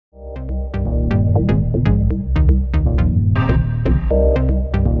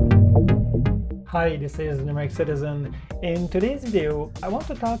Hi, this is Numeric Citizen. In today's video, I want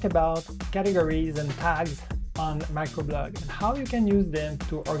to talk about categories and tags on Micro.blog and how you can use them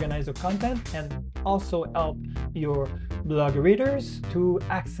to organize your content and also help your blog readers to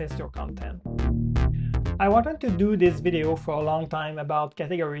access your content. I wanted to do this video for a long time about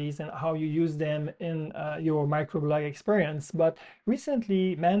categories and how you use them in your Micro.blog experience, but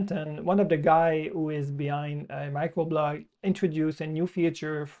recently Manton, one of the guy who is behind Micro.blog, introduced a new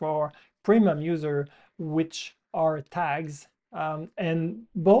feature for premium user, which are tags. And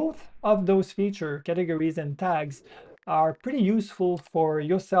both of those features, categories and tags, are pretty useful for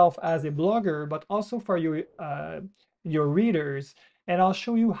yourself as a blogger, but also for your readers. And I'll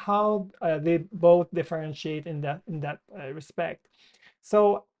show you how they both differentiate in that respect.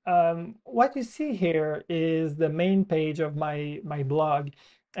 So what you see here is the main page of my blog,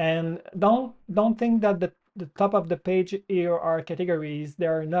 and don't think that the top of the page here are categories. They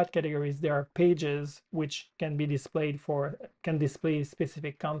are not categories. They are pages which can be displayed can display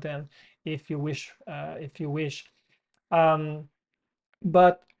specific content if you wish.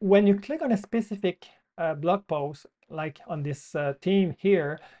 But when you click on a specific blog post, like on this theme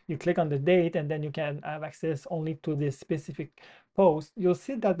here, you click on the date and then you can have access only to this specific post. You'll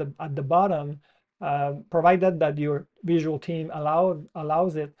see that at the bottom, provided that your visual theme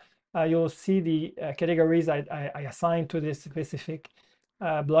allows it, you'll see the categories I assigned to this specific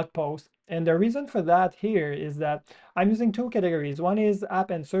blog post. And the reason for that here is that I'm using two categories. One is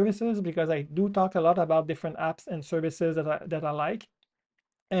app and services, because I do talk a lot about different apps and services that I like.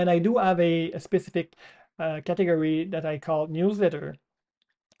 And I do have a specific category that I call newsletter.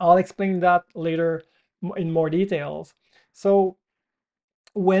 I'll explain that later in more details. So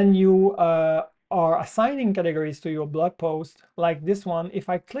when you are assigning categories to your blog post, like this one, if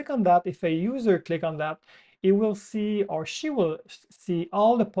I click on that, if a user click on that, it will see, or she will see,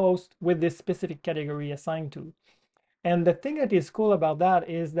 all the posts with this specific category assigned to. And the thing that is cool about that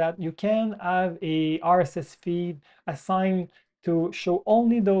is that you can have a RSS feed assigned to show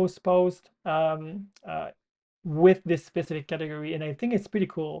only those posts with this specific category, and I think it's pretty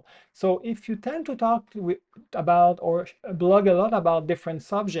cool. So if you tend to talk about or blog a lot about different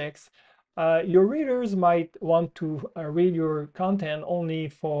subjects, your readers might want to read your content only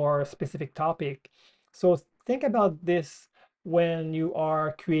for a specific topic. So think about this when you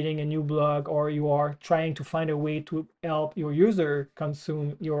are creating a new blog or you are trying to find a way to help your user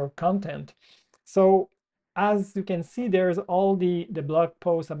consume your content. So as you can see, there's all the blog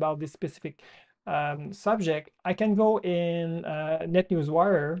posts about this specific subject. I can go in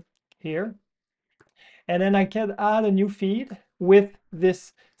NetNewsWire here, and then I can add a new feed with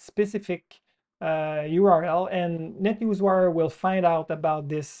this specific URL, and NetNewsWire will find out about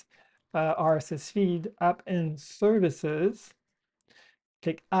this RSS feed, app and services.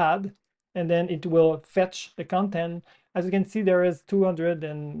 Click add, and then it will fetch the content. As you can see, there is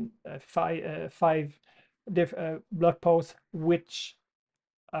 205 blog posts which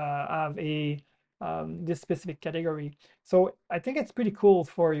have this specific category. So I think it's pretty cool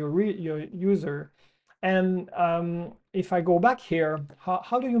for your user. And if I go back here,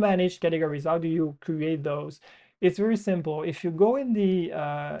 how do you manage categories? How do you create those? It's very simple. If you go in the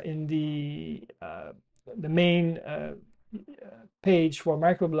main page for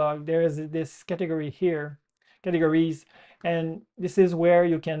Micro.blog, there is this category here, categories, and this is where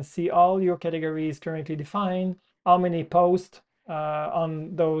you can see all your categories currently defined, how many posts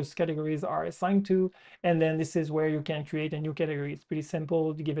on those categories are assigned to, and then this is where you can create a new category. It's pretty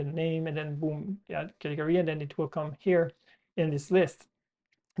simple. You give it a name and then boom, add category, and then it will come here in this list.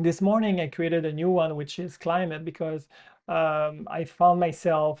 This morning I created a new one, which is climate, because I found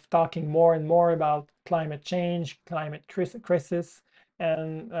myself talking more and more about climate change, climate crisis,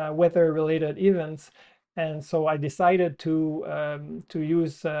 and weather-related events. And so I decided to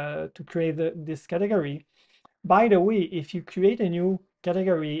create this category. By the way, if you create a new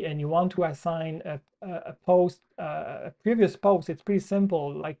category and you want to assign a post, a previous post, it's pretty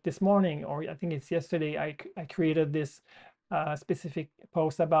simple. Like this morning, or I think it's yesterday, I created this specific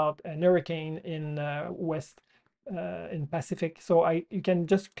post about an hurricane in in Pacific. So you can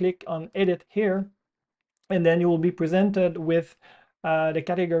just click on edit here, and then you will be presented with the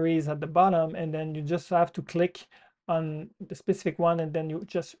categories at the bottom, and then you just have to click on the specific one, and then you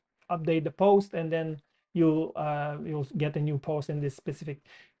just update the post, and then you'll get a new post in this specific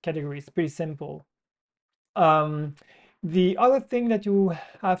category. It's pretty simple. The other thing that you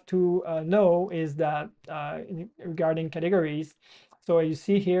have to know is that regarding categories, so you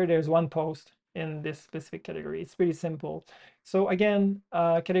see here there's one post in this specific category. It's pretty simple. So again,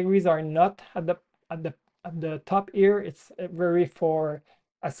 categories are not at the top here. It's very for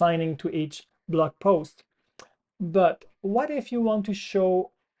assigning to each blog post. But what if you want to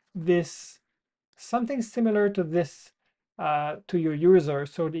show this something similar to this to your user,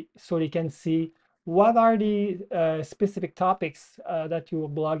 so they can see what are the specific topics that your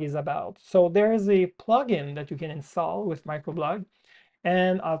blog is about. So there is a plugin that you can install with Micro.blog,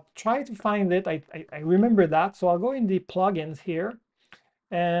 and I'll try to find it. I remember that, so I'll go in the plugins here,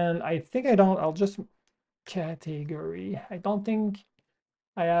 and I think I'll just category. I don't think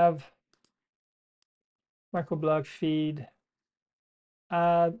I have Micro.blog feed.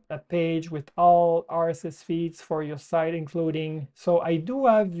 Add a page with all RSS feeds for your site, including, so I do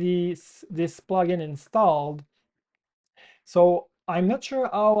have this plugin installed, so I'm not sure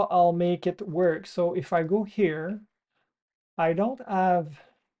how I'll make it work. So if I go here, I don't have,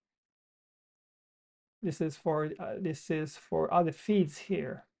 this is for other feeds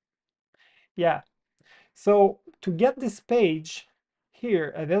here. Yeah, so to get this page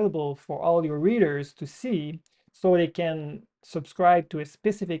here available for all your readers to see, so they can subscribe to a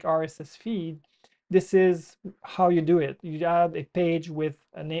specific RSS feed, this is how you do it. You add a page with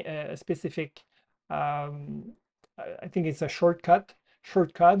a specific, I think it's a shortcut.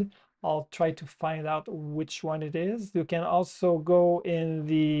 I'll try to find out which one it is. You can also go in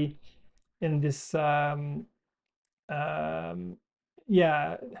this um,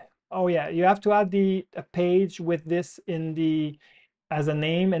 yeah, oh yeah, you have to add a page with this in the as a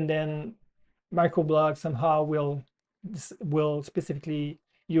name, and then Microblog somehow will specifically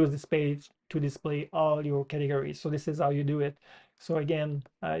use this page to display all your categories. So this is how you do it. So again,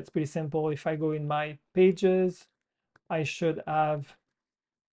 it's pretty simple. If I go in my pages, I should have,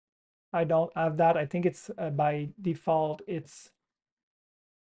 I don't have that. I think it's by default, it's,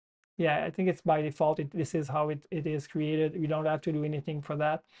 yeah, I think it's by default. This is how it is created. You don't have to do anything for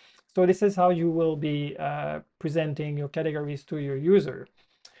that. So this is how you will be presenting your categories to your user.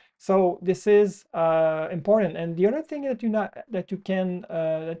 So this is important. And the other thing that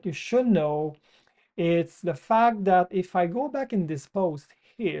that you should know, it's the fact that if I go back in this post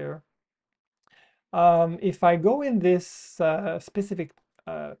here, if I go in this specific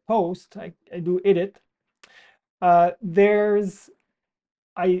post, I do edit. There's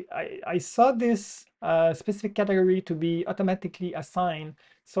I saw this specific category to be automatically assigned.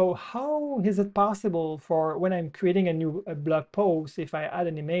 So how is it possible for when I'm creating a new blog post, if I add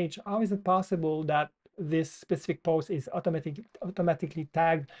an image, how is it possible that this specific post is automatically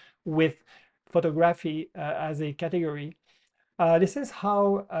tagged with photography as a category? This is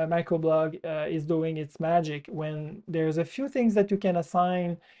how Microblog is doing its magic, when there's a few things that you can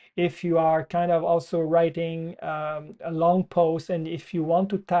assign if you are kind of also writing a long post, and if you want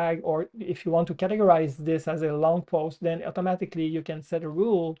to tag or if you want to categorize this as a long post, then automatically you can set a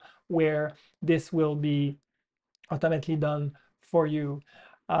rule where this will be automatically done for you.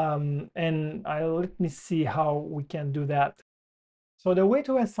 And let me see how we can do that. So the way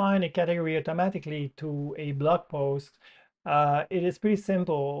to assign a category automatically to a blog post, it is pretty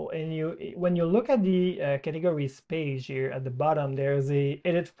simple. And when you look at the categories page here at the bottom, there's a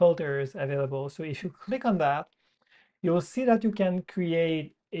edit filters available. So if you click on that, you'll see that you can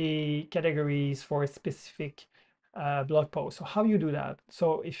create a categories for a specific blog post. So how you do that?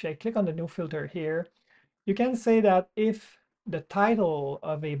 So if I click on the new filter here, you can say that if the title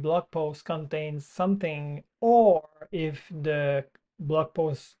of a blog post contains something, or if the blog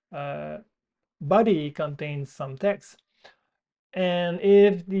post body contains some text, and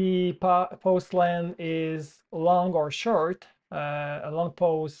if the post length is long or short, a long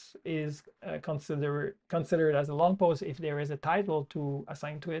post is considered as a long post if there is a title to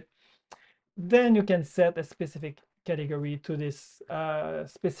assign to it, then you can set a specific category to this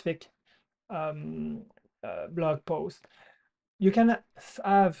specific blog post. You can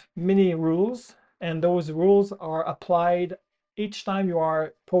have many rules, and those rules are applied each time you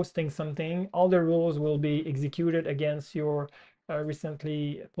are posting something. All the rules will be executed against your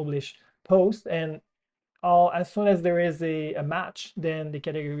recently published post, and as soon as there is a match, then the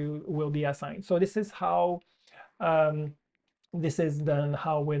category will be assigned. So this is how um, this is done,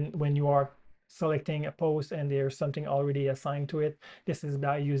 how when you are selecting a post and there's something already assigned to it. This is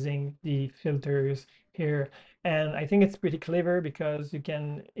by using the filters here. And I think it's pretty clever because you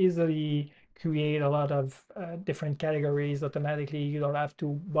can easily create a lot of different categories automatically. You don't have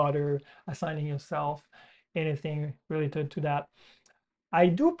to bother assigning yourself anything related to that. I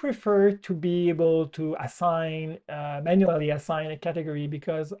do prefer to be able to assign, manually assign a category,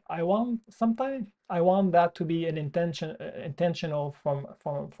 because sometimes I want that to be an intentional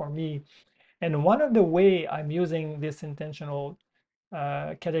for me. And one of the way I'm using this intentional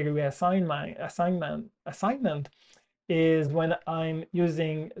category assignment is when I'm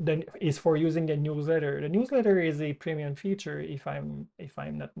using for using the newsletter. The newsletter is a premium feature, if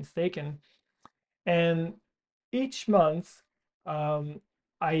I'm not mistaken. And each month,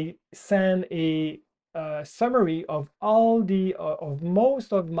 I send a summary of all the of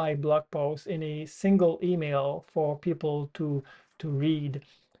most of my blog posts in a single email for people to read.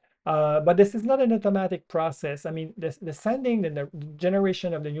 But this is not an automatic process. I mean, the sending and the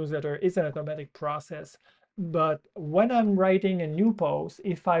generation of the newsletter is an automatic process. But when I'm writing a new post,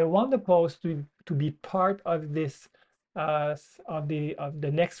 if I want the post to be part of this of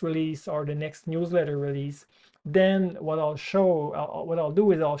the next release or the next newsletter release, then what I'll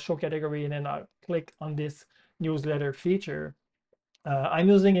do is I'll show category and then I'll click on this newsletter feature. I'm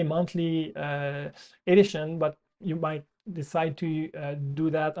using a monthly edition, but you might decide to do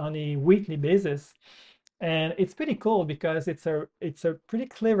that on a weekly basis. And it's pretty cool because it's a pretty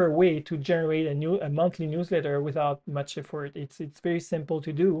clever way to generate a monthly newsletter without much effort. It's very simple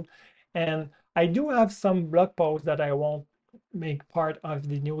to do. And I do have some blog posts that I won't make part of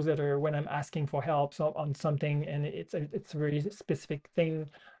the newsletter when I'm asking for help on something and it's a very specific thing.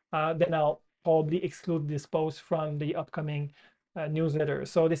 Then I'll probably exclude this post from the upcoming newsletter.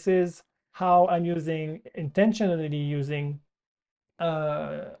 So this is how I'm intentionally using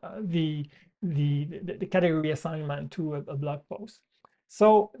the, the category assignment to a blog post.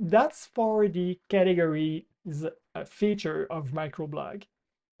 So that's for the categories feature of microblog.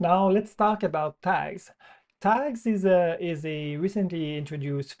 Now let's talk about tags. Tags is a recently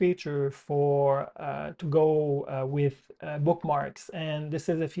introduced feature for to go with bookmarks, and this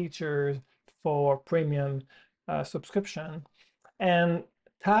is a feature for premium subscription. And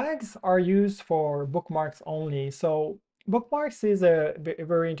tags are used for bookmarks only. So bookmarks is a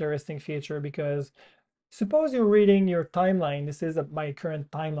very interesting feature because suppose you're reading your timeline. This is my current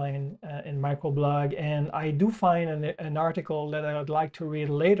timeline in Microblog, and I do find an article that I would like to read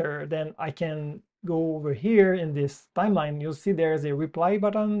later. Then I can go over here in this timeline. You'll see there's a reply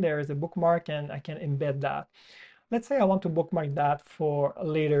button, there's a bookmark, and I can embed that. Let's say I want to bookmark that for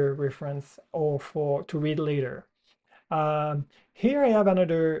later reference or for to read later. Here I have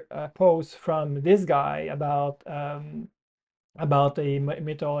another post from this guy about a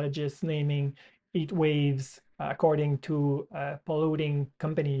meteorologist naming heat waves according to polluting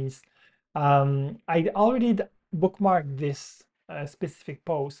companies. I already bookmarked this specific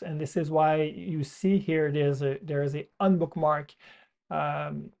post, and this is why you see here there is a unbookmark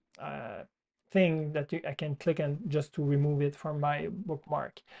um, uh, thing that I can click on just to remove it from my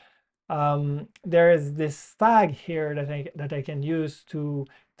bookmark. There is this tag here that I can use to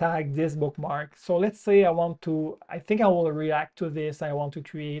tag this bookmark. So let's say I think I will react to this. I want to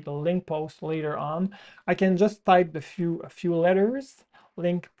create a link post later on. I can just type a few letters,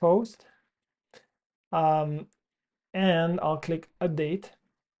 link post, and I'll click update.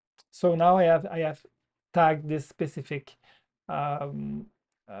 So now I have tagged this specific um,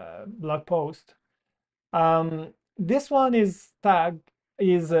 blog post. This one is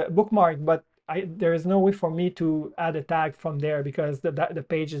bookmarked, but there is no way for me to add a tag from there because the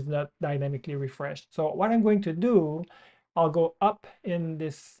page is not dynamically refreshed. So what I'm going to do, I'll go up in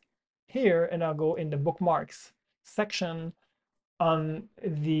this here and I'll go in the bookmarks section on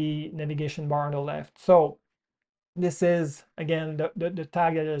the navigation bar on the left. So this is again the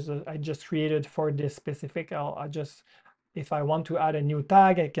tag that I just created for this specific. I'll just, if I want to add a new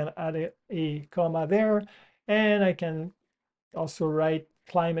tag, I can add a comma there, and I can also write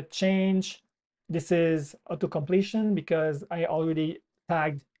climate change. This is auto completion because I already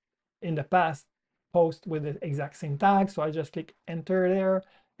tagged in the past post with the exact same tag. So I just click enter there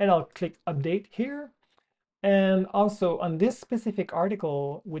and I'll click update here. And also on this specific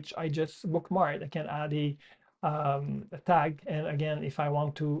article, which I just bookmarked, I can add a tag. And again, if I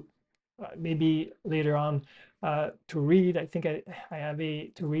want to maybe later on to read, I think I have a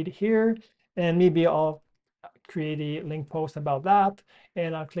to read here, and maybe I'll create a link post about that,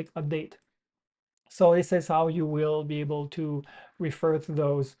 and I'll click update. So this is how you will be able to refer to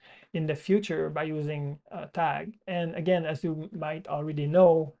those in the future by using a tag. And again, as you might already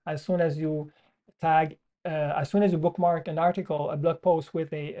know, as soon as you as soon as you bookmark an article, a blog post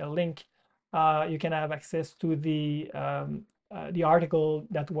with a link, you can have access to the article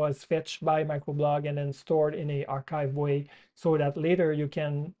that was fetched by Microblog and then stored in a archive way, so that later you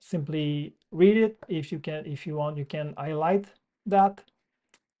can simply read it. If you want, you can highlight that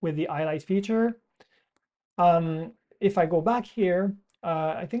with the highlight feature. If I go back here,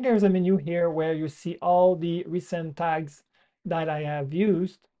 I think there's a menu here where you see all the recent tags that I have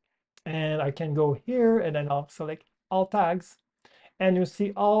used, and I can go here and then I'll select all tags, and you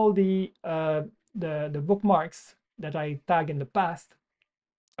see all the bookmarks that I tagged in the past,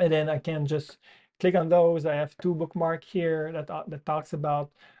 and then I can just click on those. I have 2 bookmarks here that talks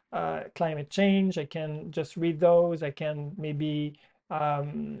about climate change. I can just read those. I can maybe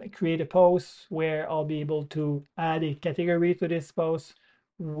create a post where I'll be able to add a category to this post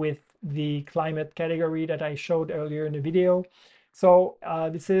with the climate category that I showed earlier in the video. So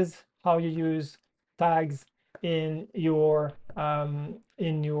this is how you use tags in your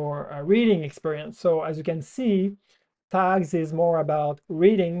reading experience. So as you can see, tags is more about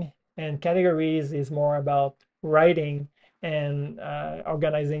reading, and categories is more about writing and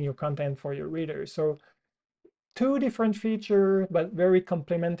organizing your content for your readers. So 2 different features, but very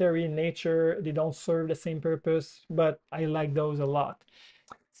complementary in nature. They don't serve the same purpose, but I like those a lot.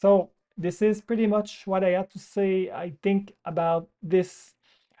 So this is pretty much what I had to say, I think, about this.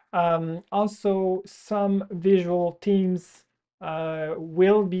 Also, some visual teams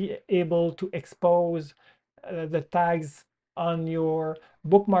will be able to expose the tags on your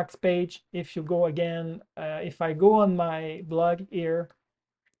bookmarks page. If you go again, if I go on my blog here,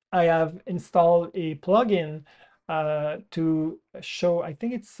 I have installed a plugin to show, I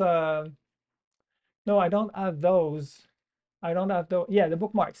think it's, no, I don't have those. I don't have the, yeah, the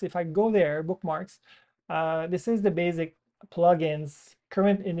bookmarks. If I go there, bookmarks, this is the basic plugins.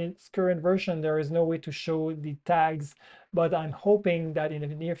 In its current version, there is no way to show the tags, but I'm hoping that in the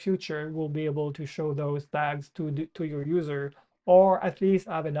near future, we'll be able to show those tags to your user, or at least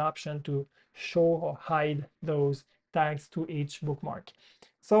have an option to show or hide those tags to each bookmark.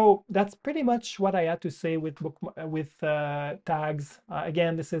 So that's pretty much what I had to say with tags.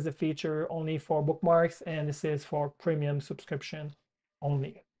 Again, this is a feature only for bookmarks, and this is for premium subscription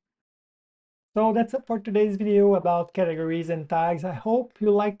only. So that's it for today's video about categories and tags. I hope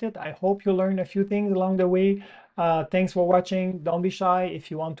you liked it. I hope you learned a few things along the way. Thanks for watching. Don't be shy.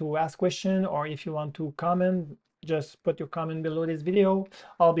 If you want to ask questions or if you want to comment, just put your comment below this video.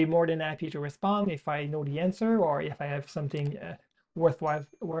 I'll be more than happy to respond if I know the answer or if I have something worth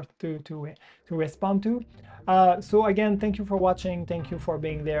to respond to. So again, thank you for watching. Thank you for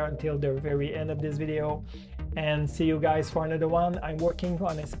being there until the very end of this video, and see you guys for another one. I'm working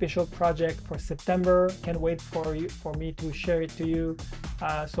on a special project for September. Can't wait for me to share it to you.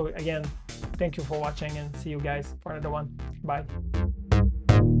 So again, thank you for watching, and see you guys for another one. Bye.